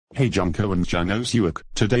Hey Junko and Junnosuke,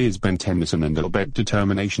 today is Ben Tennyson and Albert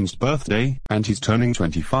Determination's birthday, and he's turning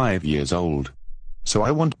 25 years old. So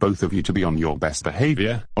I want both of you to be on your best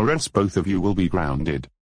behavior, or else both of you will be grounded.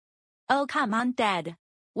 Oh come on Dad.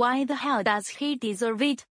 Why the hell does he deserve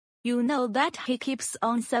it? You know that he keeps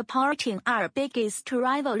on supporting our biggest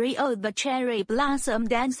rivalry, the cherry blossom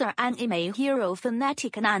dancer anime hero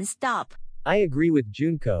fanatic non-stop. I agree with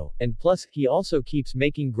Junko, and plus, he also keeps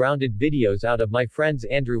making grounded videos out of my friends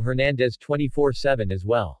Andrew Hernandez 24/7 as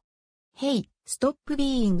well. Hey, stop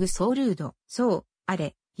being so rude. そう、あ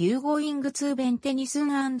れ、You going to Ben Tennyson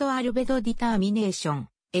and Albedo Determination,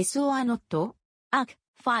 S or not?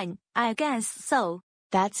 Fine, I guess so.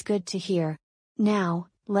 That's good to hear. Now,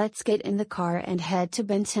 let's get in the car and head to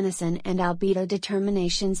Ben Tennyson and Albedo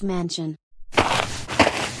Determination's mansion.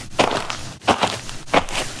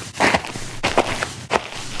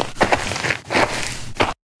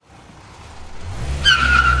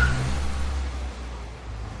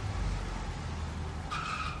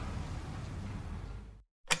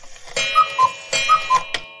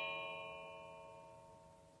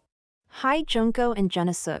 Hi Junko and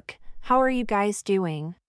Junnosuke. How are you guys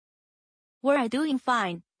doing? We're doing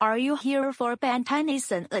fine. Are you here for Ben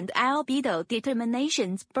Tennyson and Albedo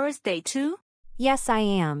Determination's birthday too? Yes I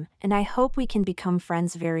am, and I hope we can become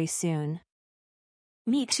friends very soon.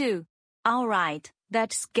 Me too. Alright,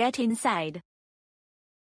 let's get inside.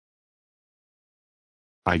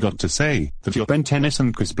 I got to say, that your Ben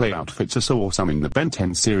Tennyson cosplay outfits are so awesome in the Ben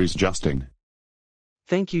 10 series, Justin.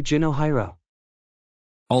 Thank you Junohiro.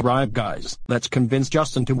 Alright guys, let's convince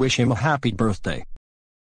Justin to wish him a happy birthday.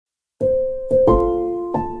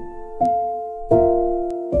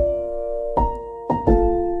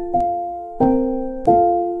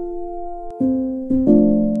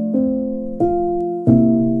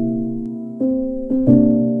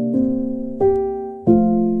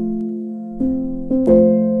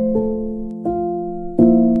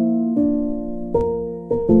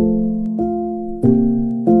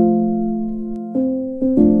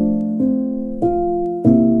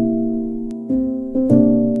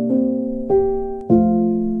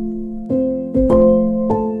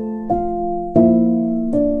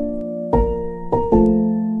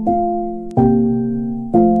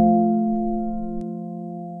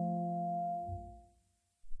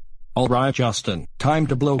 Alright Justin, time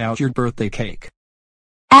to blow out your birthday cake.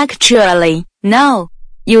 Actually, no.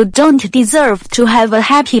 You don't deserve to have a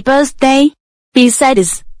happy birthday.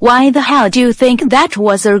 Besides, why the hell do you think that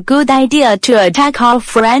was a good idea to attack our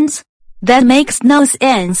friends? That makes no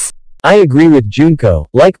sense. I agree with Junko.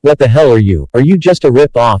 Like, what the hell are you? Are you just a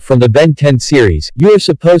rip-off from the Ben 10 series? You are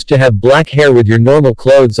supposed to have black hair with your normal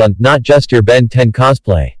clothes on, not just your Ben 10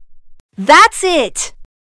 cosplay. That's it!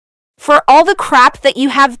 For all the crap that you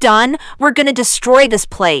have done, we're gonna destroy this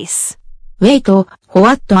place. Wait,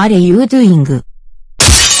 what are you doing?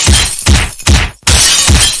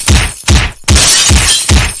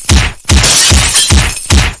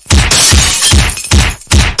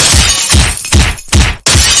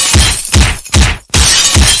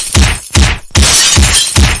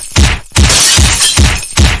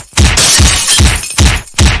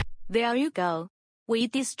 There you go. We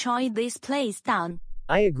destroyed this place down.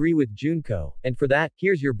 I agree with Junko, and for that,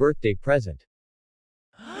 here's your birthday present.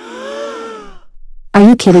 Are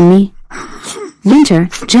you kidding me? Winter,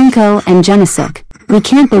 Junko, and Junnosuke, we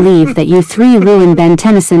can't believe that you three ruined Ben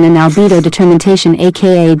Tennyson and Albedo Determination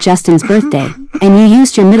aka Justin's birthday, and you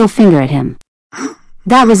used your middle finger at him.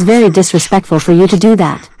 That was very disrespectful for you to do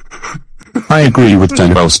that. I agree with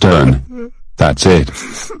Daniel Stern. That's it.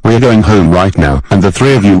 We're going home right now, and the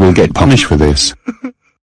three of you will get punished for this.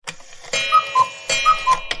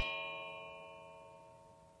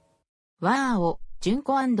 Wow,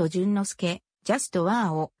 Junko and Junnosuke, just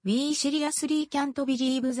wow, we seriously can't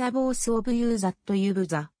believe the both of you that you've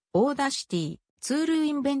the audacity to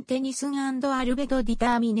ruin Ben Tennyson and Albedo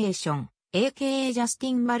Determination, aka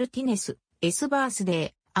Justin Martinez, S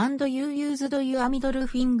birthday, and you used your middle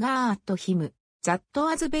finger at him. That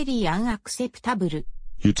was very unacceptable.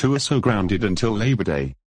 You two are so grounded until Labor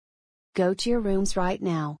Day. Go to your rooms right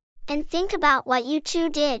now. And think about what you two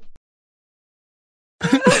did.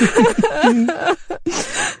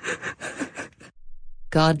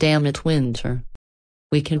 God damn it, Winter.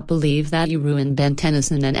 We can't believe that you ruined Ben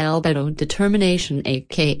Tennyson and Albedo Determination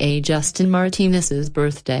aka Justin Martinez's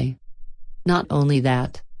birthday. Not only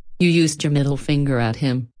that, you used your middle finger at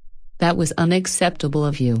him. That was unacceptable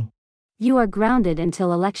of you. You are grounded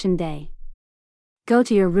until Election Day. Go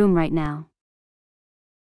to your room right now.